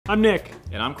I'm Nick.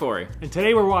 And I'm Corey. And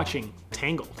today we're watching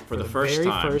Tangled For the very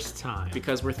first time.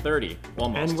 Because we're 30,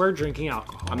 almost. And we're drinking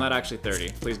alcohol. I'm not actually 30.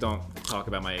 Please don't talk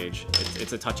about my age.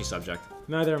 It's a touchy subject.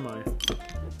 Neither am I.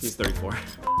 He's 34.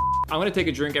 I'm gonna take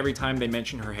a drink every time they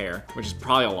mention her hair, which is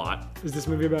probably a lot. Is this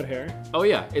movie about hair? Oh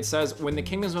yeah, it says, when the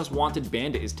kingdom's most wanted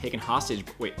bandit is taken hostage.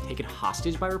 Wait, taken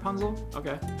hostage by Rapunzel?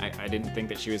 Okay. I didn't think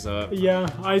that she was a... Yeah,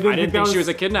 I didn't think she was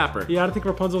a kidnapper. Yeah, I don't think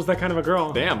Rapunzel was that kind of a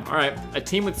girl. Damn, all right. A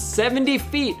team with 70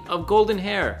 feet of golden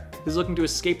hair is looking to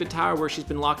escape the tower where she's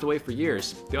been locked away for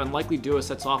years. The unlikely duo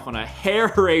sets off on a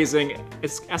hair-raising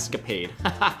escapade.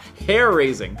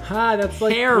 Hair-raising. Ha, that's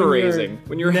like hair-raising.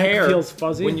 When your neck hair feels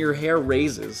fuzzy. When your hair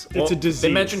raises. It's a disease.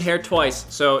 They mentioned hair twice,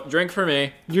 so drink for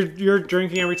me. You're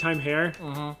drinking every time hair?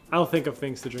 Mm-hmm. I'll think of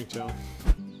things to drink too.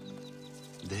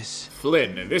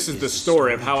 Flynn, this is the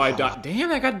story of how I died. Damn,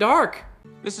 that got dark.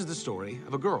 This is the story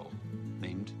of a girl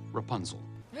named Rapunzel.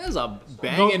 That is a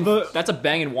banging. That's a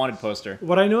banging wanted poster.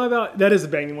 What I know about that is a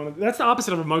banging one. That's the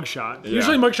opposite of a mugshot. Yeah.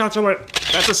 Usually mugshots are like,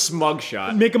 That's a smug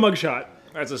shot. make a mugshot.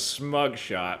 That's a smug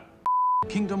shot. The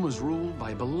kingdom was ruled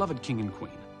by a beloved king and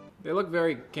queen. They look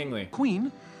very kingly.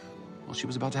 Queen, well, she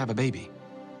was about to have a baby.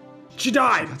 She She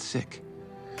died. got sick.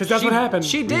 Because that's what happened.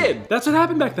 She did. That's what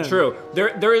happened back then. True.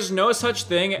 There is no such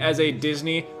thing as a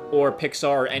Disney or Pixar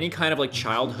or any kind of like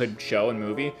childhood show and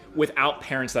movie without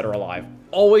parents that are alive.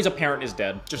 Always a parent is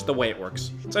dead, just the way it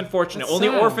works. It's unfortunate. That's Only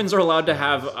sad. orphans are allowed to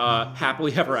have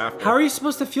happily ever after. How are you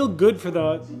supposed to feel good for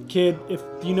the kid if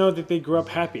you know that they grew up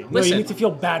happy? No, Listen, you need to feel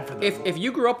bad for them. If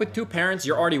you grew up with two parents,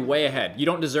 you're already way ahead. You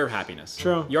don't deserve happiness.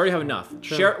 True. You already have enough.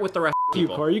 True. Share it with the rest of you,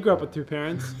 people. Corey, you grew up with two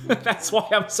parents. That's why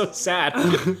I'm so sad.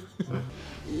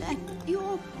 Let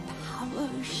your power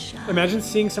shine. Imagine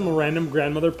seeing some random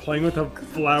grandmother playing with a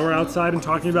flower outside and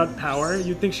talking about power.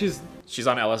 You'd think she's She's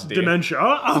on LSD.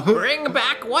 dementia. Bring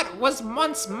back what was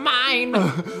once mine.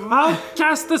 I'll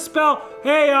cast the spell.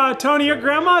 Hey, Tony, your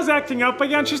grandma's acting up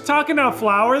again. She's talking to a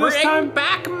flower this Bring time.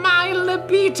 back my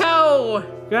libido.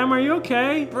 Grandma, are you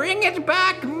okay? Bring it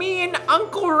back. Me and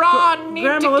Uncle Ron need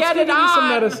Grandma, to let's get give it you some on.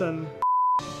 medicine.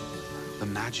 The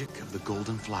magic of the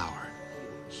golden flower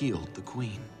healed the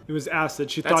queen. It was acid.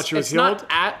 She thought she was It's healed.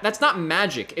 that's not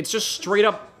magic. It's just straight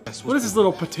up. What is this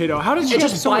little potato? How did she It's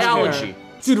have just so much biology. hair?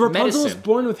 Dude, Rapunzel was Medicine.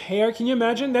 born with hair. Can you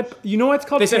imagine that? You know what's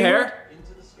called They said Tangled?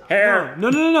 hair. Hair.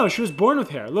 No. She was born with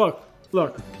hair. Look.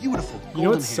 Beautiful golden You know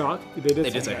what hair. sucked? They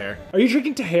did say hair. Are you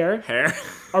drinking to hair? Hair.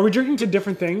 Are we drinking to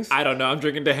different things? I don't know. I'm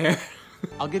drinking to hair.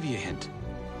 I'll give you a hint.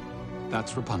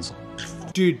 That's Rapunzel.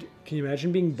 Dude, can you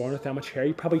imagine being born with that much hair?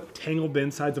 You probably tangled the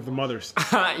insides of the mothers.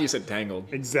 You said tangled.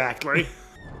 Exactly.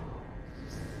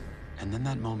 And then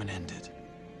that moment ended.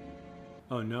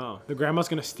 Oh no. The grandma's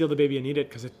gonna steal the baby and eat it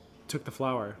because it took the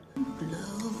flower.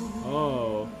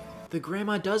 Oh. The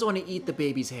grandma does want to eat the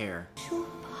baby's hair. Your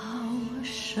power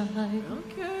shine.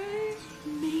 Okay.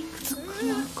 Make the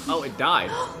clock. Oh, it died.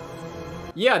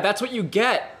 Yeah, that's what you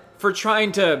get for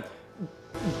trying to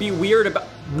be weird about.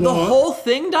 The What? whole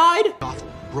thing died? Goth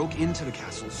broke into the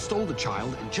castle, stole the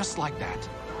child, and just like that,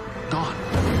 gone.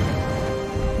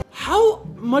 How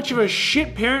much of a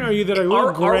shit parent are you that a little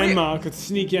Are we- grandma could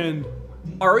sneak in?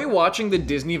 Are we watching the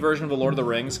Disney version of The Lord of the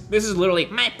Rings? This is literally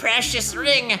my precious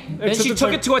ring. And Except she it's took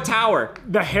like- it to a tower.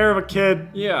 The hair of a kid.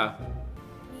 Yeah.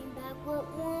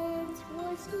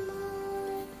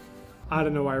 I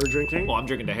don't know why we're drinking. Well, I'm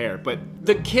drinking to hair, but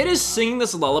the kid is singing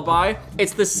this lullaby.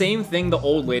 It's the same thing the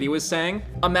old lady was saying.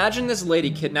 Imagine this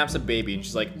lady kidnaps a baby and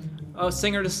she's like, oh,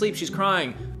 sing her to sleep, she's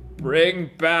crying. Bring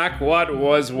back what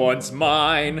was once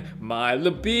mine, my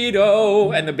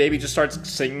libido. And the baby just starts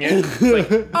singing it. It's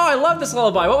like, oh, I love this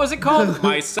lullaby. What was it called?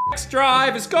 My sex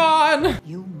drive is gone.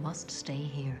 You must stay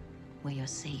here where you're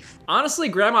safe. Honestly,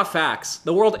 grandma facts.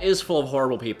 The world is full of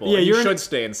horrible people. Yeah, and you you're should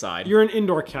stay inside. You're an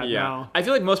indoor cat Yeah. now. I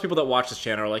feel like most people that watch this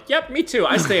channel are like, yep, me too.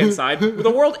 I stay inside. The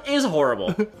world is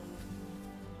horrible.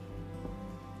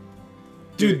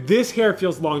 Dude, this hair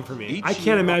feels long for me. Each I can't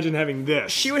year- imagine having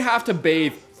this. She would have to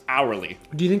bathe hourly.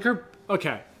 Do you think her...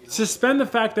 Okay, suspend the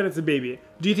fact that it's a baby.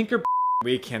 Do you think her...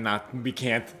 We can't.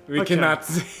 We Okay. cannot.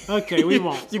 Okay, we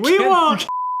won't. You We can't- won't!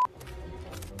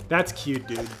 That's cute,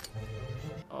 dude.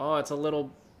 Oh, it's a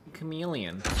little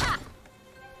chameleon.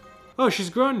 Oh, she's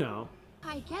grown now.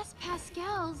 I guess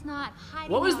Pascal's not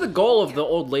hiding. What was out the goal of here. the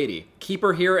old lady? Keep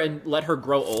her here and let her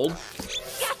grow old?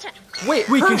 Gotcha. Wait,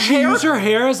 Wait, her can she hair? use her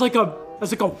hair as like a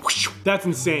whoosh? That's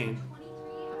insane.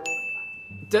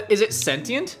 Is it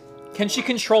sentient? Can she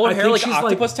control her I hair think like she's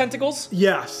octopus tentacles?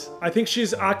 Yes, I think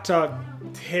she's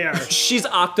Octa hair. She's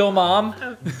Octomom.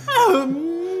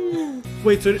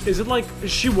 Wait, so is it like,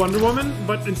 is she Wonder Woman,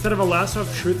 but instead of a lasso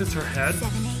of truth, it's her head?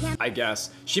 7 a.m. I guess.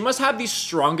 She must have the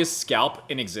strongest scalp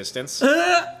in existence.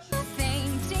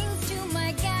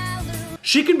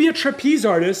 She can be a trapeze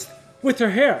artist with her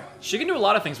hair. She can do a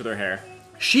lot of things with her hair.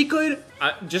 She could...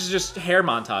 Just hair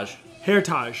montage.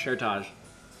 Hairtage. Hairtage.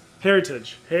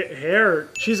 Heritage. Hair.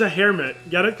 She's a hermit.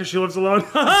 Get it? Because she lives alone.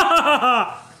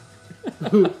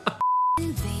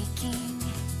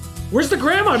 Where's the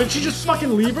grandma? Did she just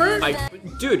fucking leave her?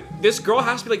 Dude, this girl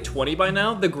has to be like 20 by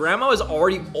now. The grandma is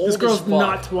already old This girl's as fuck.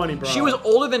 not 20, bro. She was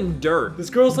older than dirt. This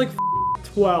girl's like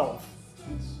 12.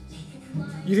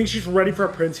 You think she's ready for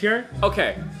a prince here?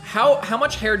 Okay, how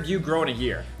much hair do you grow in a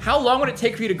year? How long would it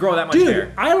take for you to grow that much Dude,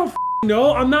 hair? I don't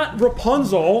know. I'm not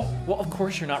Rapunzel. Well, of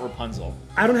course you're not Rapunzel.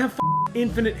 I don't have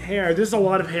infinite hair. There's a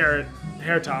lot of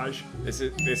hairtage. This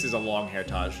is a long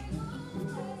hairtage.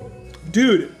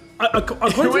 Dude,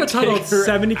 according to the title, it's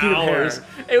 70 feet of hair.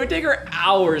 It would take her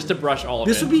hours to brush all of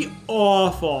it. This would be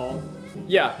awful.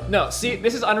 Yeah, no, see,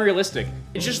 this is unrealistic.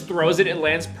 It just throws it, it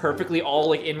lands perfectly all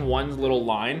like in one little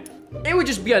line. It would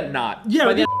just be a knot. Yeah,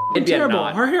 By the end, it'd be a terrible.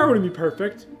 knot. Her hair wouldn't be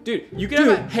perfect. Dude, you could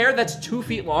have a hair that's 2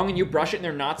 feet long and you brush it and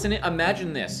there are knots in it.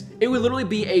 Imagine this. It would literally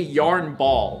be a yarn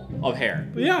ball of hair.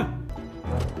 But yeah.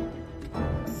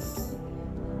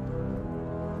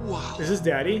 Wow. Is this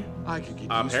daddy? I could get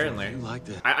Apparently. used to a thing like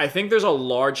that. I think there's a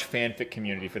large fanfic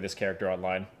community for this character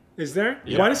online. Is there?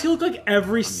 Yeah. Why does he look like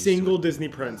every single Disney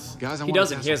prince? Guys, I He wanna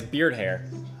doesn't, test he has something. beard hair.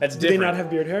 That's Do different. they not have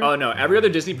beard hair? Oh no, every other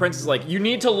Disney prince is like, you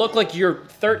need to look like you're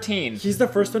 13. He's the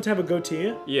first one to have a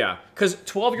goatee? Yeah, because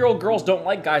 12-year-old girls don't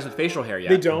like guys with facial hair yet.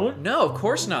 They don't? No, of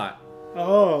course not.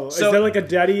 Oh, So, is there like a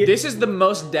daddy? This is the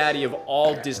most daddy of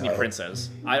all Disney princes.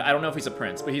 I don't know if he's a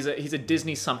prince, but he's a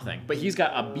Disney something. But he's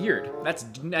got a beard.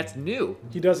 That's new.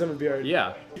 He does have a beard.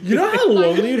 Yeah. You know how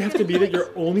lonely it'd have to be that your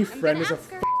only friend is a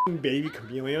f***ing baby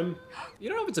chameleon? You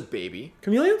don't know if it's a baby.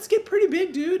 Chameleons get pretty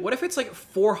big, dude. What if it's like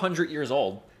 400 years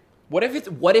old? What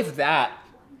if that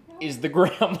is the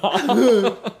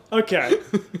grandma? Okay.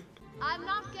 I'm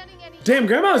not getting any. Damn,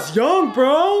 grandma's young,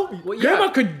 bro. Well, yeah. Grandma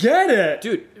could get it.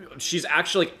 Dude, she's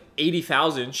actually like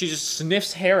 80,000. She just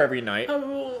sniffs hair every night.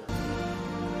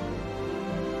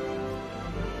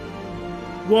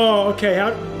 Whoa, okay,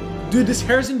 dude, this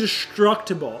hair's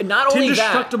indestructible. Not only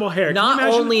indestructible that, hair. Can you not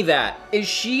imagine? only that, is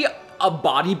she a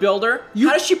bodybuilder?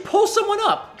 How does she pull someone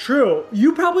up? True.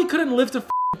 You probably couldn't lift a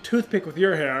f***ing toothpick with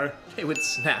your hair. It would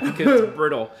snap because it's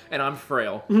brittle and I'm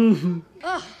frail.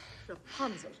 Ugh,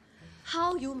 Rapunzel,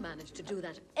 how you manage to do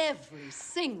that every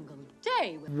single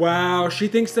day. Wow, she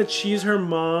thinks that she's her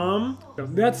mom.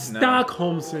 That's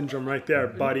Stockholm syndrome right there,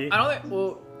 buddy. I don't think,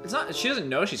 well, it's not, she doesn't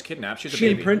know she's kidnapped. She's a She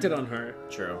baby. imprinted on her.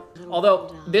 True.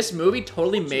 Although, this movie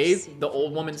totally made the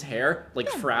old woman's hair, like,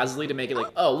 frazzly to make it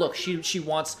like, oh, look, she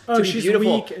wants to be she's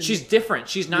beautiful. weak and- She's different.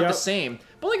 She's not Yep. the same.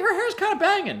 But, like, her hair's kind of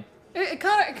banging. It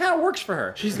kind of works for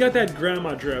her. She's got that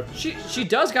grandma drip. She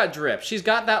does got drip. She's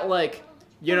got that, like,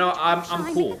 you know, I'm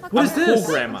cool. What is I'm this?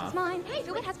 cool, grandma. It's mine. Hey,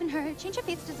 do what has been heard. Change your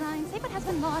face design. Say what has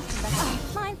been lost. Oh,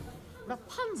 mine.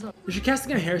 Rapunzel, Is she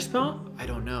casting a hair spell? I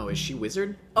don't know. Is she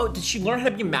wizard? Oh, did she learn how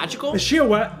to be magical? Is she a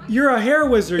what? You're a hair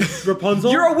wizard,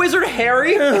 Rapunzel. You're a wizard,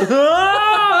 Harry.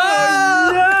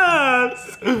 Oh,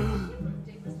 yes!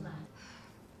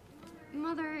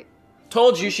 Mother.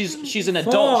 Told you she's an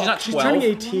adult. She's not She's 12. turning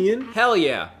 18. Hell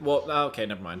yeah. Well, okay,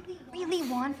 never mind. Really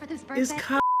want for this birthday? Is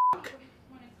cock.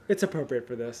 It's appropriate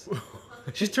for this.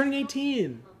 She's turning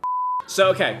 18. So,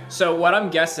 okay, so what I'm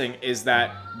guessing is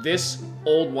that this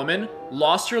old woman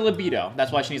lost her libido.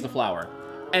 That's why she needs the flower.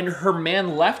 And her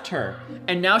man left her.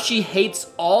 And now she hates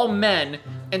all men.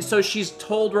 And so she's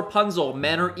told Rapunzel,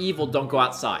 men are evil, don't go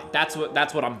outside. That's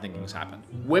what I'm thinking has happened.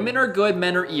 Women are good,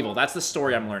 men are evil. That's the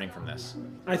story I'm learning from this.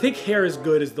 I think hair is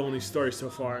good is the only story so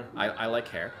far. I like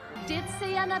hair. Did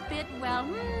say I'm a bit, well,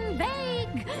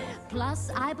 vague.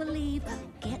 Plus, I believe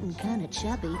getting kind of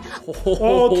chubby.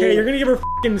 Okay, you're gonna give her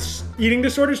f***ing eating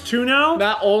disorders too now?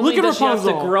 Not only Look at does she have to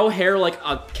Rapunzel. grow hair like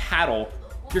a cattle,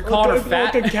 you're calling her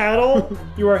fat. Like a cattle?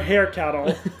 You are hair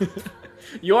cattle.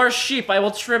 You are sheep, I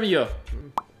will trim you.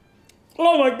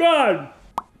 Oh my god!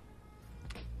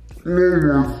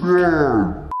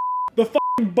 The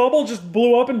f***ing bubble just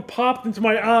blew up and popped into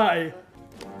my eye.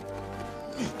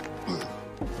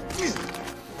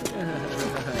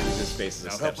 His face is a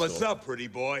Now step help us stool. up, pretty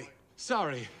boy.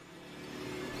 Sorry.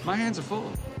 My hands are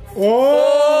full.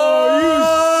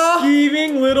 Oh, you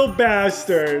scheming little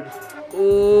bastard.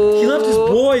 He left his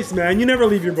boys, man. You never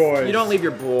leave your boys. You don't leave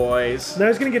your boys. Now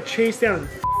he's gonna get chased down and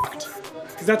f***ed.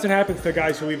 Because that's what happens to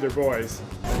guys who leave their boys.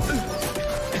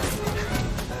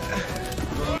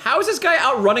 How is this guy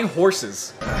outrunning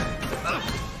horses?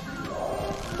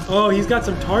 Oh, he's got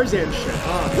some Tarzan shit,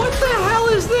 huh? What the hell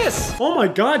is this? Oh my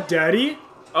god, daddy.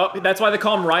 Oh, that's why they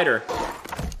call him Ryder.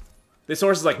 This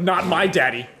horse is like, not my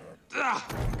daddy.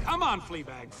 Come on,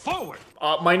 Fleabag, forward!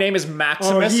 My name is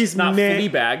Maximus, he's not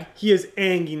Fleabag. He is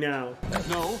Angie now.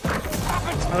 No.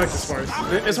 I like this horse.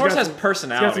 This horse has He's got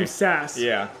personality. some sass.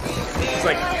 Yeah. It's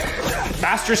like,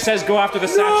 Master says go after the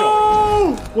satchel.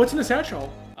 No! What's in the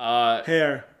satchel?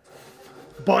 Hair.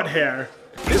 Butt hair.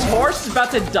 This horse is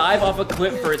about to dive off a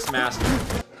cliff for its master.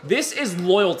 This is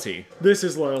loyalty. This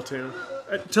is loyalty.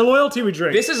 To loyalty we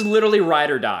drink. This is literally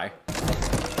ride or die.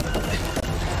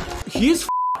 He's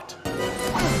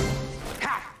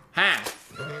Ha!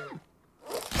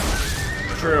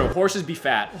 True. Horses be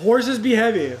fat. Horses be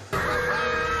heavy.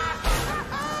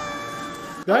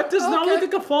 That does not look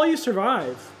like a fall you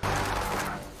survive.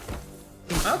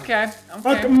 Okay.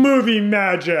 Like movie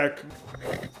magic.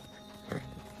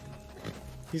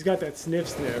 He's got that sniff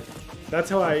sniff. That's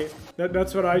how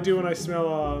that's what I do when I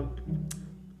smell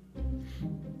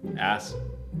Ass.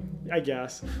 I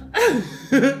guess.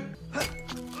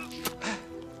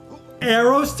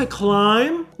 Arrows to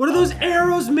climb? What are those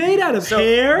arrows made out of?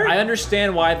 Hair? I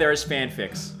understand why there's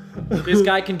fanfics. This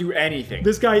guy can do anything.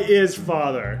 This guy is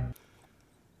father.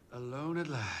 Alone at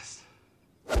last.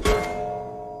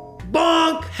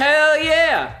 Bonk! Hell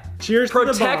yeah! Cheers to the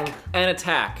Protect bonk. and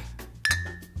attack.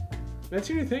 That's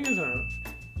your new thing, isn't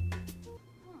it?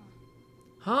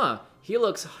 Huh. He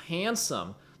looks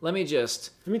handsome. Let me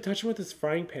just... Let me touch him with this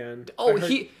frying pan. Oh,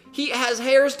 he has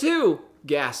hairs too!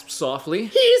 Gasped softly.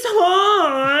 He's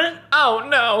hot! Oh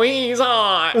no, he's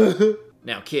hot!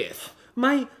 Now, Kith.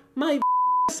 My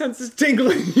sense is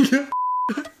tingling.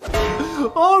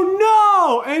 Oh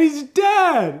no! And he's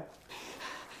dead!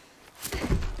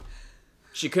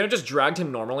 She could have just dragged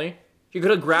him normally. She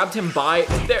could have grabbed him by...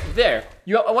 There.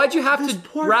 Why'd you have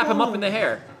to wrap him up in the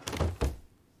hair?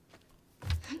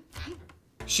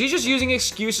 She's just using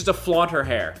excuses to flaunt her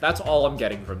hair. That's all I'm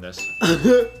getting from this. I've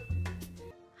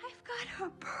got a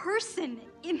person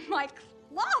in my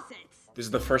closet. This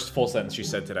is the first full sentence she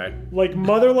said today. Like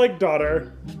mother, like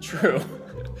daughter. True.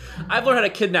 I've learned how to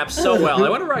kidnap so well. I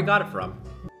wonder where I got it from.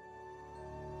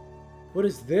 What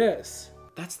is this?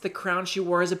 That's the crown she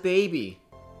wore as a baby.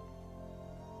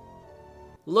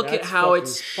 Look That's at how it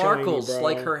fucking sparkles shiny, bro.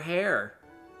 like her hair.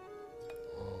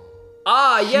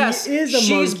 Ah, yes, is a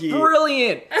she's monkey.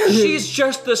 brilliant. She's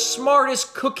just the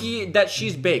smartest cookie that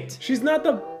she's baked. She's not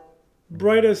the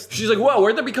brightest She's like, whoa,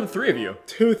 where'd there become 3 of you?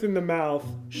 tooth in the mouth.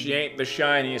 She ain't the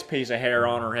shiniest piece of hair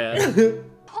on her head.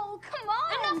 Oh, come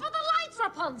on! Enough of the lights,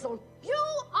 Rapunzel! You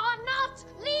are not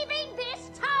leaving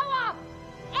this tower!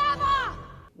 Ever!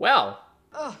 Well,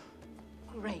 Oh,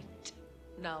 great.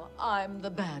 Now I'm the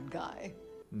bad guy.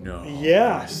 no.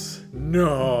 Yes.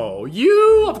 No,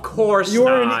 you, of course You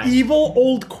are not. an evil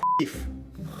old queef.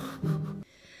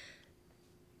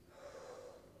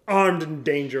 Armed and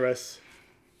dangerous.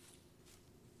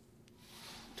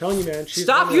 Telling you, man. She's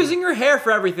Stop using your hair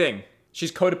for everything.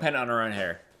 She's codependent on her own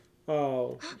hair.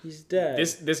 Oh, he's dead.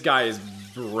 This guy is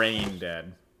brain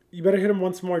dead. You better hit him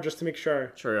once more just to make sure.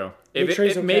 True. Make sure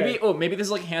he's okay. Maybe this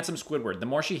is like handsome Squidward. The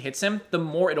more she hits him, the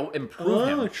more it'll improve Oh,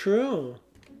 him. true.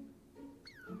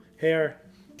 Hair.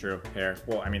 True. Hair.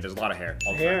 Well, I mean, there's a lot of hair.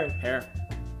 All the Hair. time. Hair.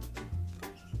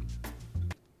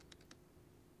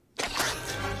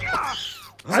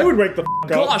 I would wake the f*** up.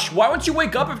 Gosh, why wouldn't you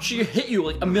wake up if she hit you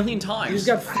like a million times? You just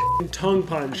got f***ing tongue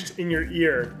punched in your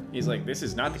ear. He's like, this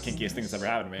is not the kinkiest thing that's ever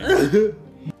happened to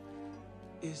me.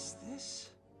 Is this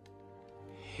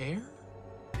hair?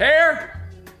 Hair!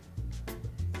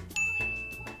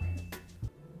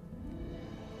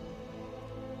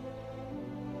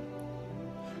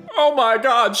 Oh my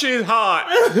god, she's hot!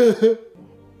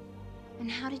 And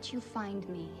how did you find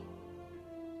me?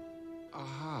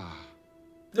 Aha.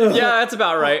 Yeah, that's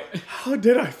about right. How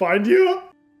did I find you?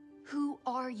 Who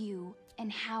are you,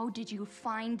 and how did you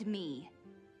find me?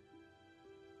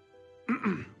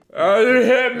 You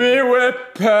hit me with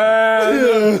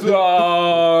pens.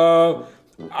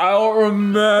 I don't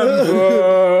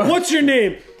remember. What's your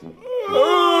name?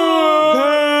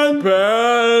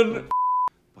 Pen.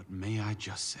 But may I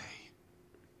just say,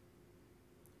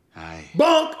 hi.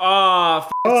 Bonk! Ah,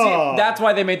 Oh. see, that's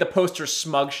why they made the poster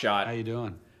smug shot. How you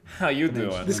doing? How you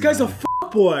doing? This guy's a f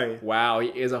boy. Wow, he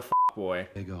is a boy.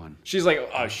 How you going? She's like,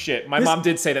 oh shit. My mom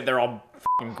did say that they're all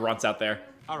f***ing grunts out there.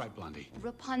 All right, Blondie.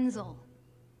 Rapunzel.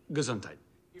 Gesundheit.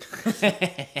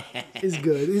 He's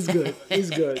good. He's good. He's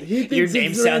good. He thinks Your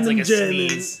name it's sounds like a random German.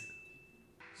 sneeze.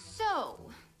 So,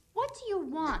 what do you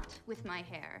want with my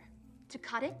hair? To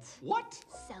cut it? What?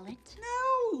 Sell it?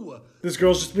 No! This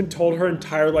girl's just been told her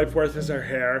entire life worth is her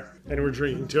hair, and we're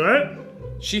drinking to it.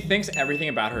 She thinks everything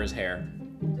about her is hair.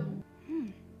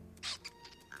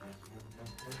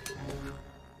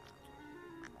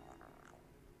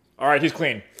 All right, he's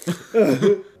clean. No,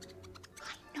 I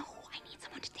need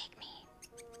someone to take me.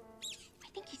 I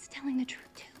think he's telling the truth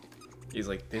too. He's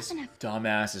like, this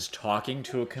dumbass is talking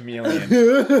to a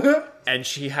chameleon, and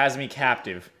she has me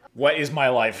captive. What is my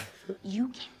life? You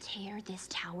can tear this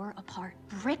tower apart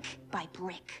brick by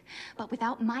brick, but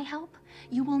without my help,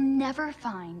 you will never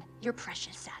find your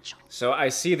precious satchel. So I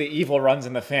see the evil runs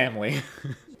in the family.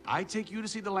 I take you to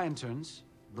see the lanterns,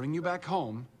 bring you back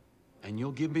home, and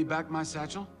you'll give me back my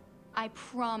satchel? I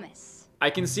promise. I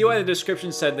can see why the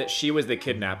description said that she was the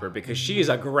kidnapper, because she is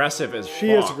aggressive as fuck.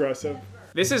 She is aggressive.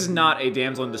 This is not a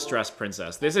damsel in distress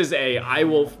princess. This is a, I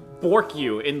will fork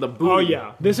you in the booty. Oh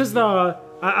yeah, this is the,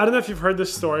 I don't know if you've heard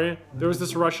this story. There was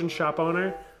this Russian shop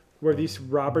owner where these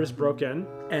robbers broke in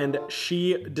and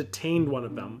she detained one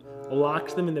of them,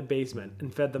 locked them in the basement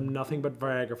and fed them nothing but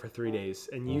Viagra for 3 days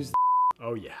and used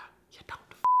oh yeah, you don't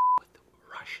with the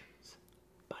Russians,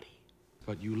 buddy.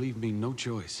 But you leave me no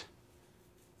choice.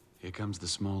 Here comes the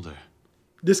smolder.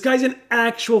 This guy's an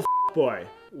actual boy.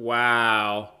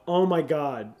 Wow. Oh my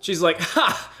God. She's like,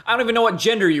 ha! I don't even know what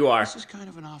gender you are. This is kind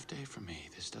of an off day for me.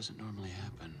 This doesn't normally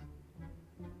happen.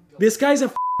 This guy's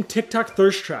a TikTok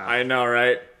thirst trap. I know,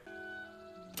 right?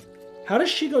 How does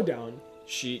she go down?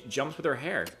 She jumps with her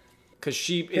hair. Cause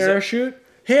she is Parachute?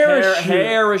 Parachute.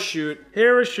 Parachute.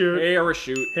 Parachute.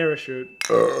 Parachute. Parachute.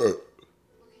 Parachute.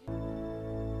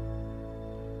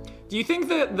 Do you think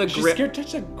the She's grip... scared to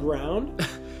touch the ground?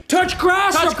 Touch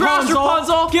grass, Touch grass,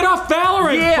 Rapunzel! Get off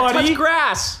Valorant, Yeah, buddy! touch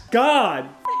grass! God!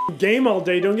 Game all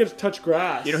day, don't get to touch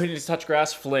grass. You know who needs to touch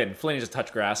grass? Flynn. Flynn needs to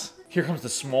touch grass. Here comes the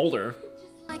smolder.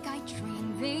 Like I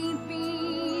dreamed they'd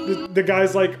be. The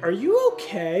guy's like, are you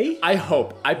okay? I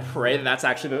hope, I pray that that's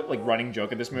actually the like running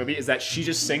joke of this movie, is that she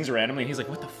just sings randomly and he's like,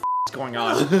 what the f is going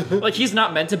on? Like, he's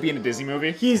not meant to be in a Disney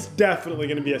movie. He's definitely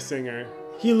gonna be a singer.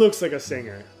 He looks like a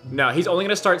singer. No, he's only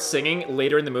gonna start singing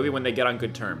later in the movie when they get on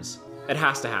good terms. It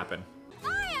has to happen.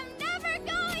 I am never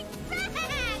going back.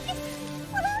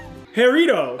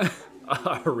 Harito!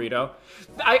 Harito.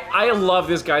 I love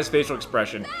this guy's facial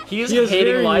expression. He is He is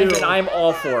hating very life you. and I'm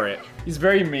all for it. He's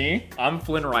very me. I'm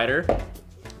Flynn Rider.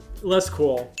 Less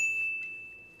cool.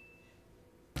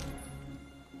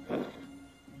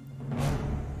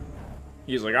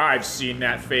 He's like, I've seen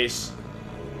that face.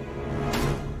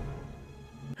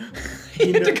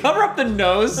 He had to cover up the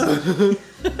nose.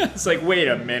 It's like, wait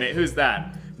a minute, who's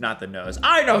that? Not the nose.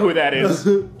 I know who that is.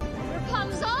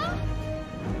 Rapunzel?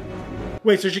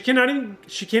 Wait, so she can't even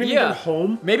get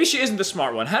home? Maybe she isn't the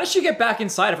smart one. How does she get back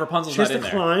inside if Rapunzel's She has not to in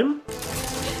there? climb?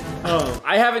 Oh.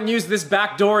 I haven't used this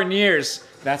back door in years.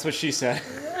 That's what she said.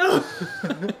 Hey,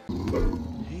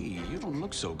 you don't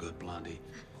look so good, Blondie.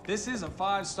 This is a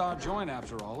 5-star joint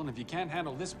after all, and if you can't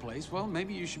handle this place, well,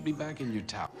 maybe you should be back in your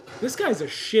tower. This guy's a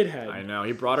shithead. I know,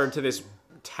 he brought her to this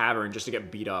tavern just to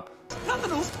get beat up. Not the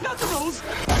nose! Not the nose!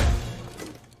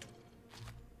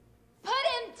 Put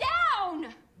him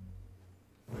down!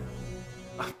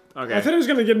 Okay. I thought he was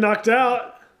gonna get knocked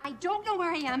out. I don't know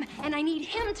where I am, and I need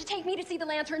him to take me to see the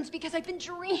lanterns because I've been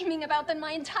dreaming about them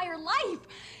my entire life.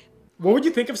 What would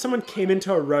you think if someone came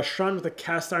into a restaurant with a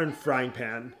cast iron frying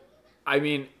pan? I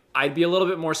mean, I'd be a little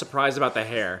bit more surprised about the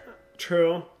hair.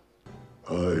 True.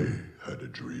 I had a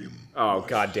dream. Oh,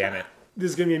 god damn it. This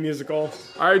is gonna be a musical.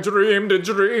 I dreamed a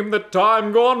dream the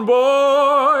time gone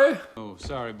by. Oh,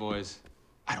 sorry, boys.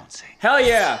 I don't sing. Hell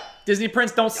yeah! Disney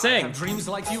Prince don't I sing. have dreams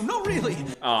like you. No, really.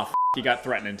 Oh, he got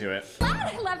threatened into it.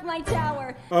 I left my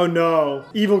tower. Oh no.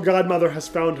 Evil godmother has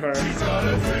found her.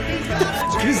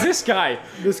 Who's this guy?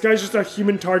 This guy's just a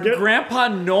human target. Grandpa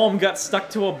Gnome got stuck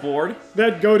to a board.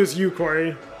 That goat is you,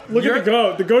 Corey. Look at the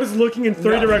goat. The goat is looking in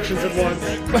 3 directions at once.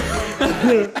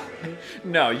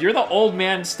 No, you're the old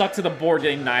man stuck to the board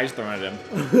getting knives thrown at him.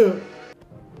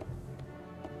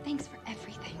 Thanks for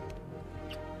everything.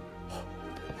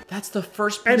 That's the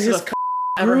first And piece his of c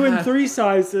ever grew in had. 3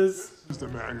 sizes. Is the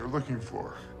man you're looking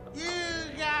for?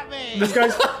 This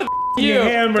guy's You,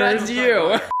 hammered. that's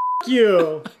you.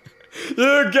 You.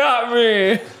 You got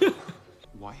me.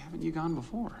 Why haven't you gone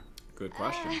before? Good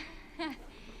question.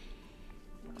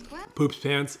 Poops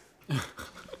pants.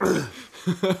 Is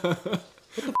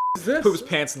this? Poops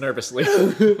pants nervously.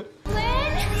 She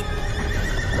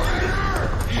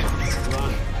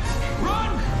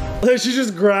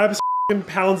just grabs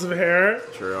pounds of hair.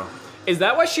 True. Is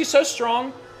that why she's so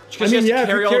strong? Because she has if to you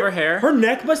carry all of her hair? Her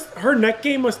neck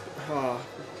game must.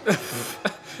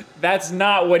 That's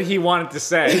not what he wanted to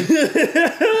say.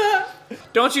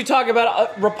 Don't you talk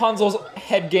about Rapunzel's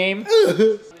head game?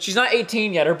 She's not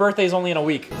 18 yet. Her birthday's only in a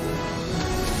week.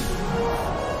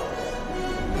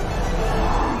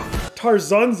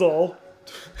 Tarzanzel.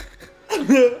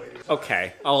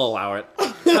 Okay, I'll allow it.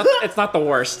 it's not the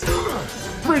worst.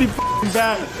 Pretty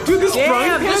bad. Dude, this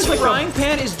frying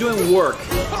pan is doing work.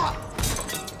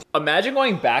 Imagine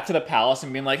going back to the palace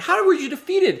and being like, how were you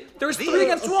defeated? There was 3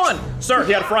 against 1. Sir,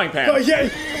 he had a frying pan. Oh, yeah.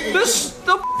 The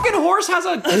fucking horse has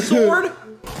a sword.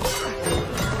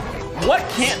 What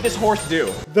can't this horse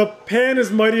do? The pan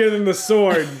is mightier than the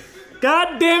sword.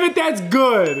 God damn it, that's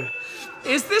good.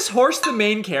 Is this horse the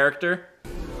main character?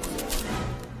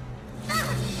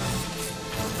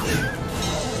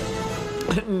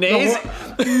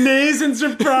 Nays and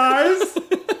surprise.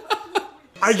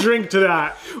 I drink to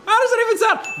that. How does that even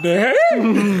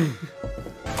sound?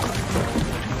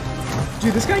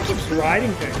 Dude, this guy keeps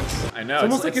riding things. I know. It's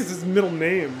almost like it's his middle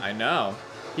name. I know.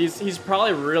 He's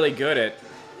probably really good at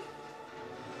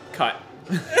cut.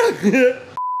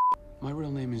 My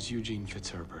real name is Eugene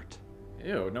Fitzherbert.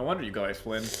 Ew, no wonder you guys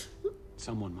Flynn.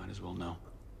 Someone might as well know.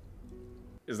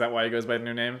 Is that why he goes by the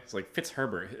new name? It's like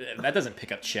Fitzherbert. That doesn't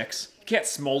pick up chicks. You can't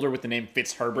smolder with the name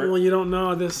Fitzherbert. Well, you don't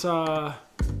know this,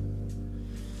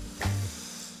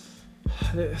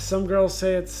 some girls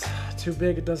say it's too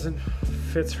big, it doesn't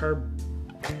fit her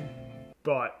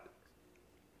butt.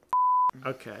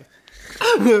 Okay.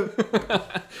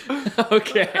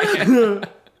 Okay.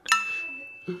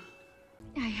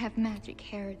 I have magic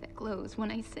hair that glows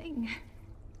when I sing.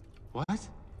 What?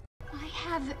 I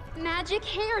have magic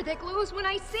hair that glows when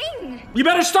I sing. You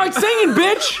better start singing,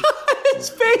 bitch! His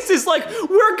face is like,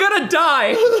 we're gonna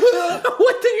die.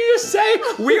 What did you just say?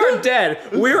 We are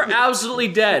dead. We are absolutely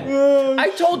dead. I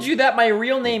told you that my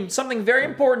real name, something very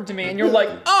important to me, and you're like,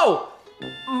 oh,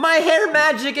 my hair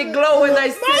magic, it glow when I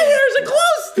sing. My hair's a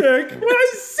glow stick when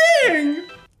I sing!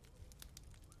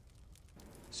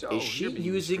 So, Is she you're being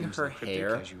using extremely her cryptic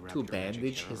hair as you wrap to your magic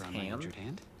bandage hair his around my hand? injured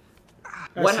hand?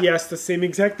 Yes, the same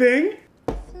exact thing.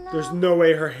 There's no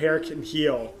way her hair can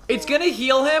heal. It's gonna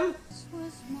heal him?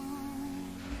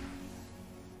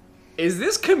 Is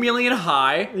this chameleon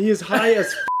high? He is high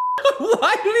as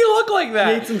Why did he look like that?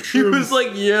 He ate some He was shrooms.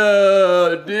 like,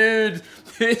 yo, dude,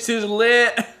 this is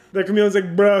lit. The chameleon's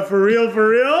like, bruh, for real, for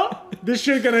real? This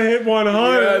shit gonna hit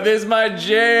 100. Yeah, this is my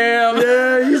jam.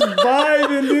 Yeah, he's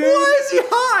vibing, dude. Why is he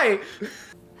high?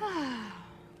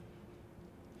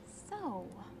 So,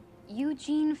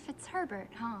 Eugene Fitzherbert,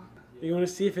 huh? You wanna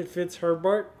see if it fits her,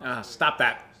 Bart? Stop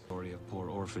that. Story of poor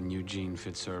orphan Eugene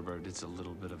Fitzherbert. It's a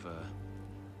little bit of a...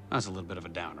 That's a little bit of a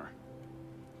downer.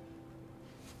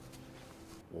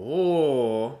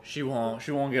 Oh, she won't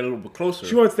get a little bit closer.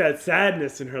 She wants that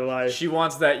sadness in her life. She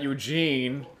wants that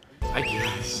Eugene, I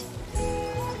guess.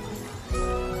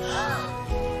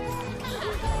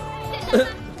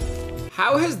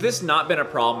 How has this not been a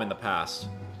problem in the past?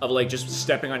 Of like just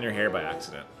stepping on your hair by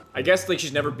accident? I guess like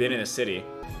she's never been in a city.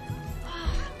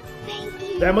 Thank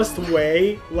you. That must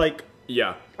weigh like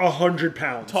Yeah. 100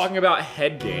 pounds. Talking about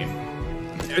head game.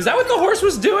 Is that what the horse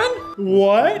was doing?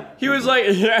 What? He was like,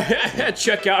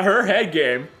 check out her head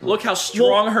game. Look how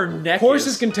strong her neck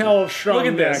Horses is. can tell a strong Look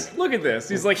at neck. this. Look at this.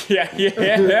 He's like,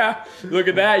 yeah. Look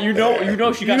at that. You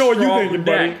know she got You know what you strong thinking,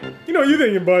 neck. buddy. You know what you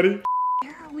thinking, buddy.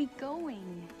 Where are we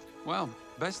going? Well,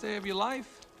 best day of your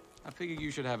life? I figure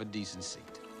you should have a decent seat.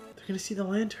 They're gonna see the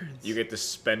lanterns. You get to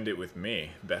spend it with me.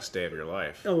 Best day of your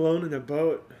life. Alone in a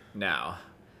boat. Now,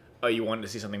 oh, you wanted to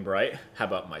see something bright? How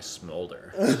about my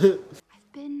smolder?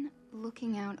 I've been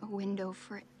looking out a window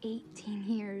for 18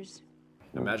 years.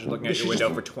 Imagine looking out your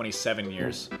window for 27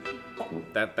 years.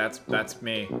 That's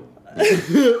me.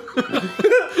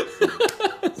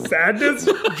 Sadness?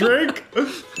 Drink?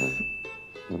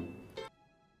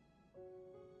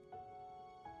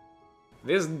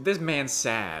 This man's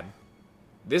sad.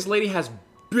 This lady has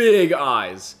big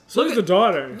eyes. So does the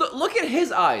daughter. Look at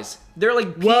his eyes. They're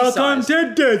like pea Welcome size.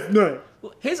 to Disney.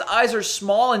 His eyes are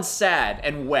small and sad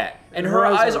and wet, and her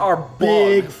eyes are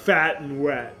big, big. fat, and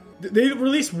wet. They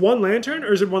release one lantern,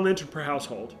 or is it one lantern per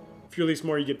household? If you release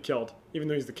more, you get killed, even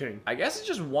though he's the king. I guess it's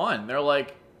just one. They're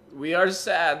like, we are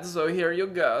sad, so here you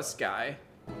go, Sky.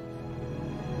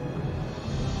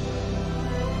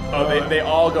 Oh, they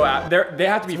all go out. They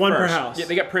have to be one per first. house. Yeah,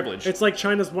 they get privilege. It's like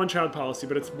China's one-child policy,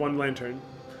 but it's one lantern.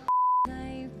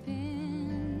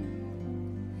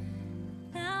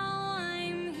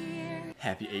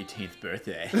 Happy 18th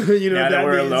birthday. You know now that that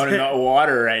we're means- alone in the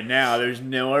water right now, there's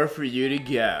nowhere for you to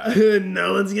go.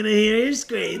 No one's gonna hear your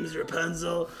screams,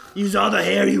 Rapunzel. Use all the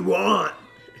hair you want.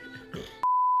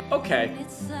 Okay,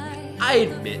 I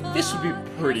admit, this would be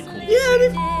pretty cool. Yeah, they're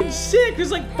f***ing sick.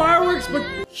 There's like fireworks, but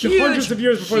hundreds of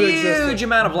years before they existed. Huge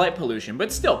amount of light pollution,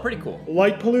 but still pretty cool.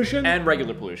 Light pollution? And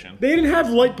regular pollution. They didn't have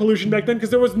light pollution back then because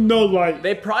there was no light.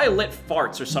 They probably lit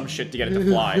farts or some shit to get it to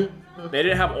fly. They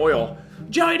didn't have oil.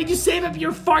 Joey, did you save up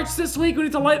your farts this week? We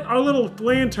need to light our little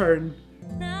lantern.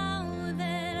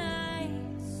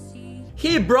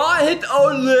 He brought his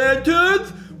own lanterns?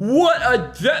 What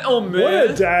a gentleman! What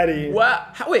a daddy. Wow.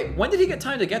 Wait, when did he get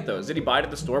time to get those? Did he buy it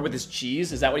at the store with his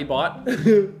cheese? Is that what he bought?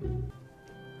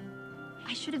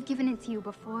 I should have given it to you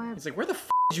before. He's like, where the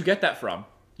f did you get that from?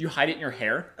 You hide it in your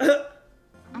hair?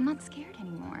 I'm not scared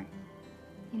anymore.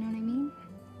 You know what I mean?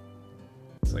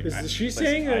 It's like, Is she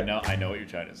saying I it? I know what you're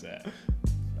trying to say.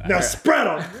 Now spread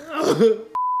them!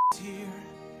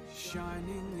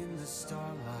 Shining in the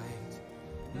starlight.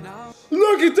 Now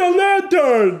Look, it's a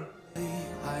lantern!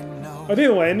 I know. Are they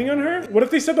landing on her? What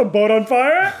if they set the boat on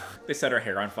fire? They set her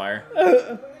hair on fire.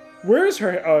 Where is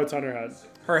her? Oh, it's on her head.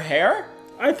 Her hair?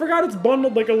 I forgot it's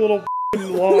bundled like a little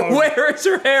log. Where is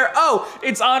her hair? Oh,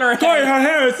 it's on her Corey, head. her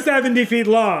hair is 70 feet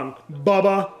long,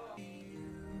 Bubba.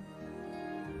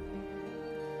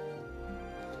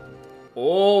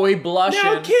 Oh, he blushing.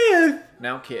 Now, Kith!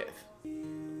 Now Kith.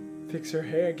 Fix her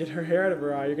hair, get her hair out of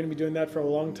her eye. You're gonna be doing that for a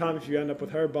long time if you end up with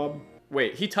her, bub.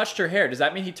 Wait, he touched her hair. Does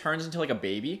that mean he turns into like a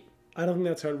baby? I don't think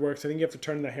that's how it works. I think you have to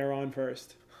turn the hair on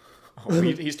first. Oh,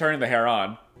 he's turning the hair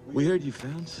on. We heard you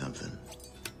found something.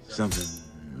 Something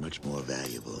much more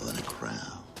valuable than a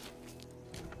crown.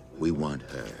 We want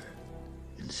her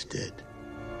instead.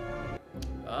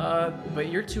 But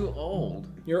you're too old.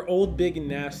 You're old, big, and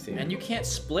nasty. And you can't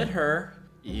split her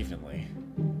evenly.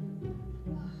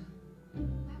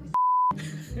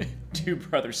 Two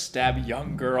brothers stab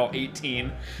young girl,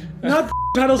 18. Not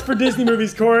titles for Disney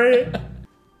movies, Corey.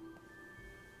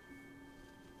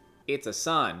 It's a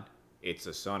sun. It's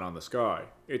a sun on the sky.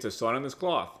 It's a sun on this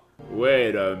cloth.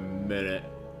 Wait a minute.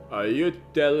 Are you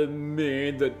telling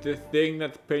me that the thing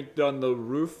that's painted on the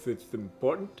roof is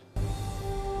important?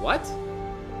 What?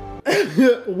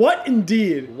 What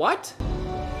indeed? What?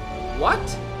 What?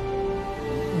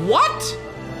 What?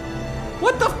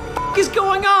 What the f is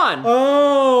going on?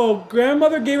 Oh,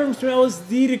 grandmother gave her some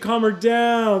LSD to calm her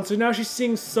down, so now she's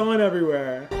seeing sun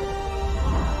everywhere.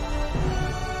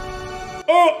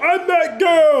 Oh, I'm that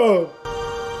girl!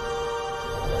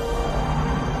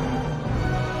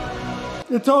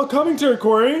 It's all coming to her,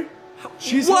 Corey.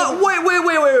 She's What?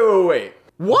 Wait.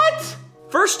 What?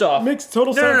 First off, Makes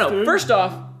total sense, No. dude. First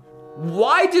off,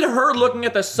 why did her looking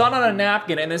at the sun on a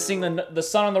napkin and then seeing the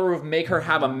sun on the roof make her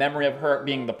have a memory of her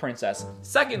being the princess?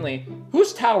 Secondly,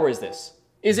 whose tower is this?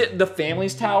 Is it the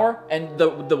family's tower and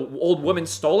the old woman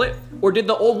stole it? Or did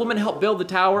the old woman help build the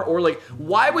tower? Or like,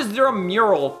 why was there a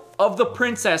mural of the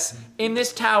princess in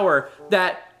this tower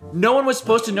that no one was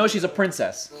supposed to know she's a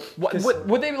princess?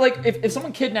 Would they, like, if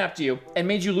someone kidnapped you and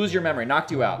made you lose your memory,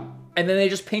 knocked you out, and then they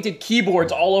just painted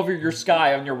keyboards all over your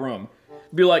sky on your room,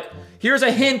 be like, here's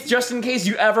a hint just in case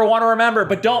you ever want to remember,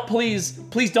 but don't, please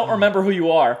don't remember who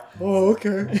you are. Oh,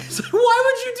 okay. So why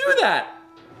would you do that?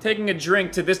 Taking a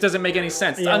drink to this doesn't make any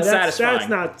sense. It's unsatisfying. That's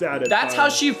not satisfying. That's how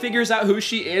she figures out who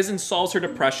she is and solves her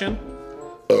depression.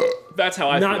 That's how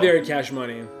I feel. Not very Cash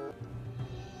Money.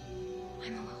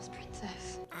 I'm a lost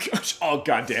princess. Oh,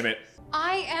 god damn it.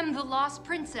 I am the lost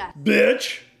princess.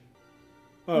 Bitch.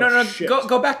 Oh, No, shit.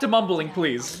 go back to mumbling,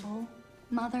 please.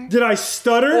 Mother. Did I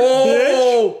stutter,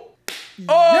 Oh!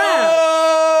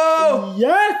 Oh! bitch?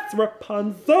 Yes,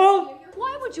 Rapunzel.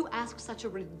 Why would you ask such a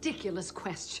ridiculous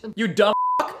question? You dumb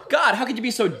fuck. God, how could you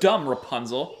be so dumb,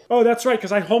 Rapunzel? Oh, that's right,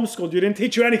 because I homeschooled you, didn't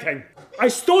teach you anything. I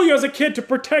stole you as a kid to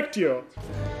protect you.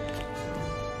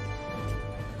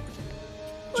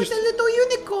 Just, the little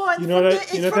unicorn. you know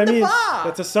what that means?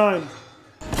 That's a sign.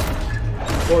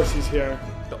 Of course he's here.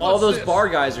 All those bar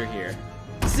guys are here.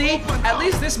 See, at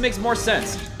least this makes more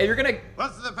sense. If you're gonna...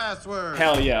 What's the password?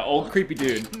 Hell yeah, old creepy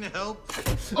dude. Nope.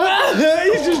 He's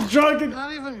just drunk and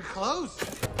Not even close.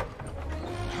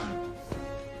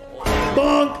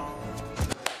 bonk.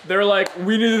 They're like,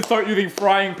 we need to start using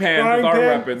frying pans with our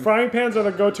weapons. Frying pans are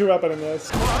the go-to weapon in this.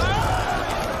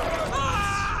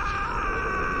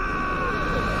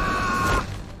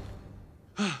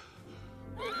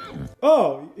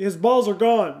 Oh, his balls are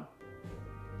gone.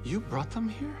 You brought them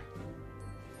here?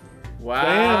 Wow,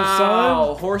 Damn,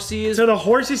 son. Horsey is... So the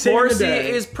horsey saving the Horsey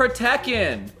day. is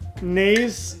protecting.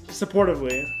 Nays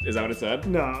supportively. Is that what it said?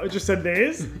 No, it just said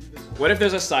nays. What if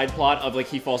there's a side plot of like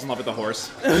he falls in love with the horse?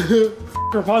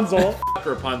 Rapunzel.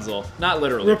 Rapunzel. Not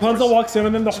literally. Rapunzel of course. walks in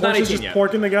and then the She's not horse is 18 just yet.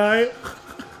 porking the guy.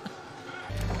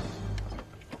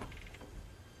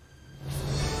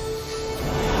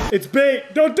 It's bait.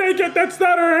 Don't take it. That's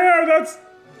not her hair. That's...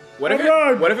 What if, Oh,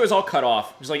 God. what if it was all cut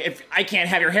off? Just like, if I can't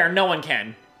have your hair, no one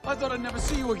can. I thought I'd never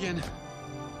see you again.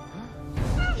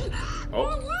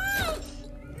 Oh.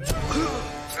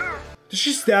 Did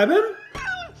she stab him?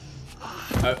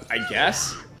 I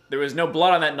guess. There was no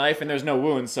blood on that knife and there's no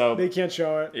wound, so... They can't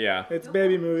show it. Yeah. It's a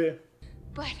baby movie.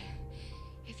 But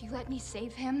if you let me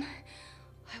save him,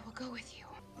 I will go with you.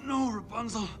 No,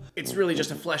 Rapunzel. It's really just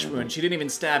a flesh wound. She didn't even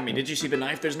stab me. Did you see the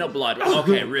knife? There's no blood.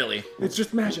 Okay, really. It's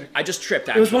just magic. I just tripped,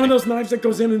 actually. It was one of those knives that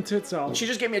goes into itself. She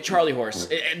just gave me a Charlie horse.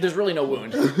 There's really no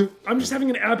wound. I'm just having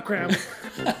an ab cramp.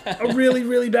 A really,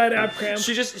 really bad ab cramp.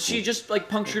 She just like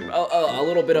punctured a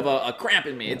little bit of a cramp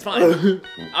in me. It's fine.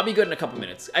 I'll be good in a couple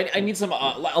minutes. I need some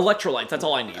electrolytes. That's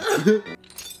all I need.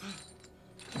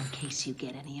 In case you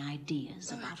get any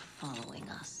ideas about following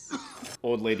us.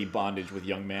 Old lady bondage with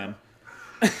young man.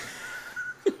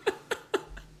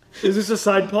 Is this a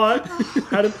side plot?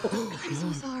 I'm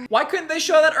so sorry. Why couldn't they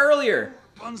show that earlier?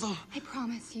 Rapunzel. I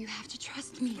promise you have to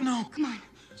trust me. No. Come on.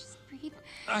 Just breathe.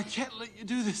 I can't let you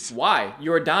do this. Why?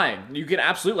 You are dying. You can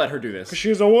absolutely let her do this.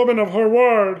 She's a woman of her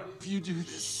word. If you do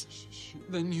this,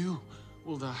 then you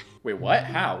will die. Wait, what?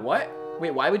 How? What?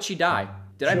 Wait, why would she die?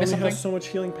 Did I miss She only something? has so much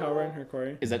healing power in her,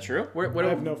 Corey. Is that true? I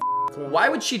have no clue. Why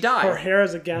would she die? Her hair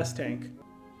is a gas tank.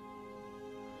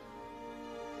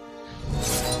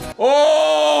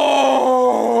 Oh!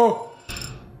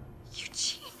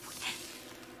 Eugene.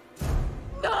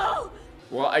 No!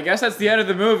 Well, I guess that's the end of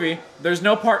the movie. There's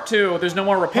no part 2. There's no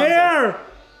more Rapunzel. Hair!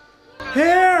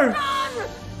 Hair!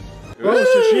 Oh,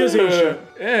 so she is Asian.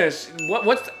 Yes.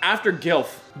 What's after Gilf?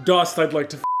 Dust, I'd like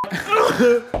to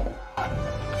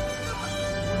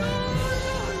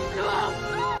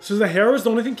So the hair was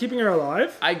the only thing keeping her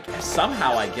alive?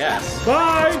 Somehow, I guess.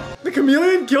 Bye! The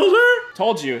chameleon killed her?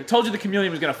 Told you the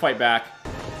chameleon was gonna fight back.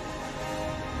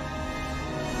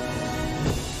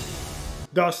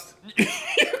 Dust. You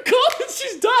called it,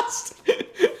 she's Dust!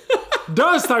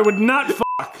 Dust, I would not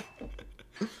fuck.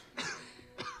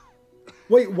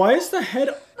 Wait, why is the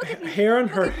hair on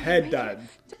her head dead?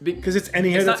 Because it's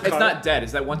any hair that's cut. It's not dead.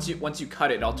 It's that once you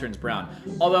cut it, it all turns brown.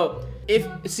 Although,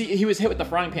 he was hit with the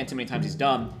frying pan too many times, he's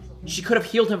dumb. She could have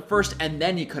healed him first, and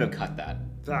then he could have cut that.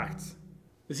 Facts.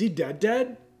 Is he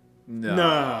dead? No.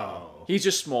 No. He's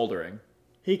just smoldering.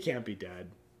 He can't be dead.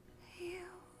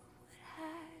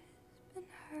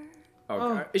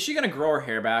 Okay. Is she gonna grow her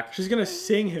hair back? She's gonna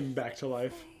sing him back to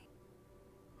life.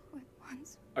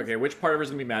 Okay, which part of her is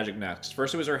gonna be magic next?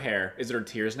 First it was her hair. Is it her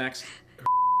tears next?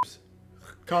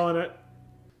 Calling it.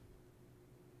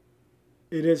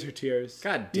 It is her tears.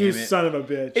 God damn you it. You son of a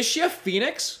bitch. Is she a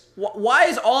phoenix? Why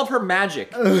is all of her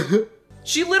magic?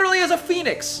 She literally is a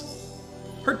phoenix.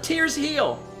 Her tears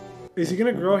heal. Is he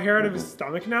gonna grow hair out of his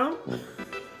stomach now?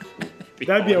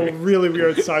 That'd be a really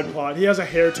weird side plot. He has a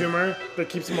hair tumor that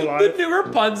keeps him alive. The new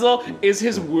Rapunzel is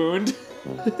his wound.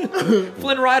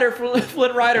 Flynn Rider,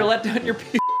 let down your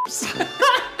pubes.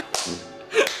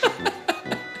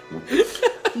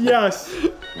 Yes.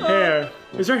 Hair.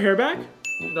 Is her hair back?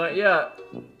 Not yet.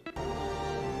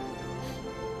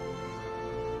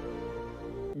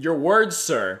 Your words,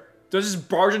 sir. Don't just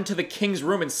barge into the king's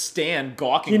room and stand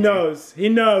gawking. He knows. He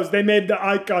knows. They made the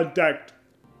eye contact.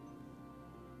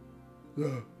 We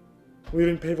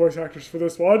didn't pay voice actors for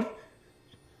this one.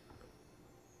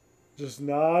 Just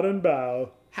nod and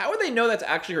bow. How would they know that's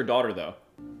actually her daughter, though?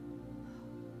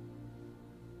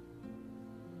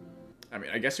 I mean,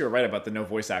 I guess you were right about the no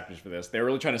voice actors for this. They were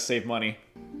really trying to save money.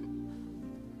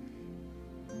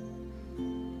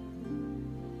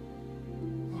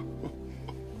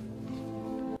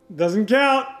 Doesn't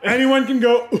count. Anyone can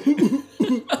go.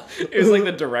 It was like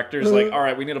the director's like, all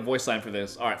right, we need a voice line for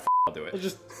this. All right, I'll do it.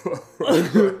 Just.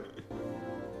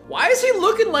 Why is he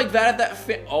looking like that at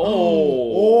that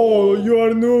Oh,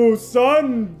 your new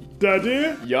son,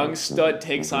 Daddy. Young stud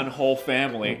takes on whole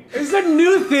family. Is that a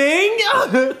new thing?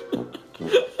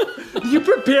 You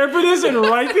prepare for this and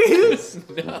write these?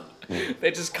 No,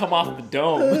 they just come off the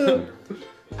dome.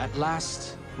 At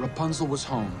last, Rapunzel was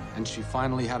home, and she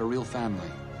finally had a real family.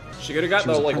 She could have got She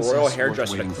the was a like princess royal worth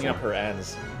hairdresser to waiting clean up for. her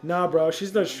ends. Nah, bro,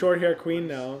 she's the short hair queen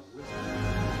now.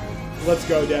 Let's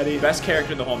go, Daddy. Best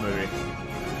character in the whole movie.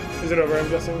 Is it over, I'm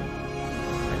guessing?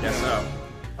 I guess so.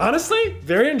 Honestly,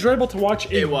 very enjoyable to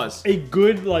watch a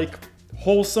good, like,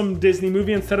 wholesome Disney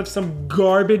movie instead of some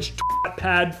garbage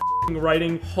pad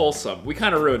writing. Wholesome. We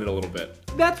kind of ruined it a little bit.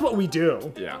 That's what we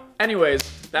do. Yeah. Anyways,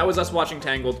 that was us watching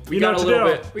Tangled. We You know got a what to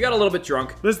little do. bit. We got a little bit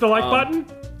drunk. This is the like button?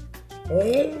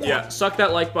 Yeah, suck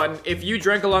that like button. If you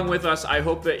drank along with us, I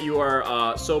hope that you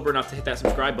are sober enough to hit that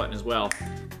subscribe button as well.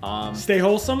 Stay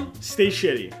wholesome, stay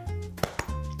shitty.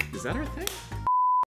 Is that our thing?